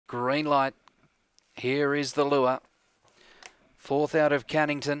Green light. Here is the lure. Fourth out of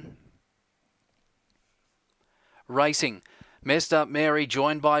Cannington. Racing. Messed Up Mary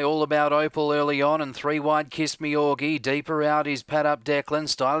joined by All About Opal early on, and 3 wide Kiss Me Augie. Deeper out is Pad Up Declan.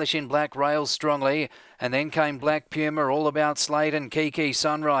 Stylish in Black rails strongly, and then came Black Puma, All About Slade and Kiki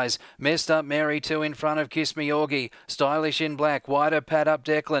Sunrise. Messed Up Mary 2 in front of Kiss Me Augie. Stylish in Black, wider Pad Up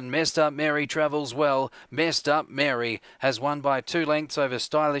Declan. Messed Up Mary travels well. Messed Up Mary has won by 2 lengths over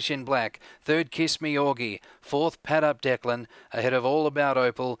Stylish in Black. Third Kiss Me Augie. Fourth Pad Up Declan ahead of All About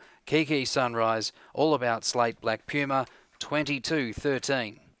Opal, Kiki Sunrise, All About Slate, Black Puma.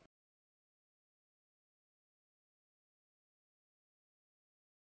 22-13.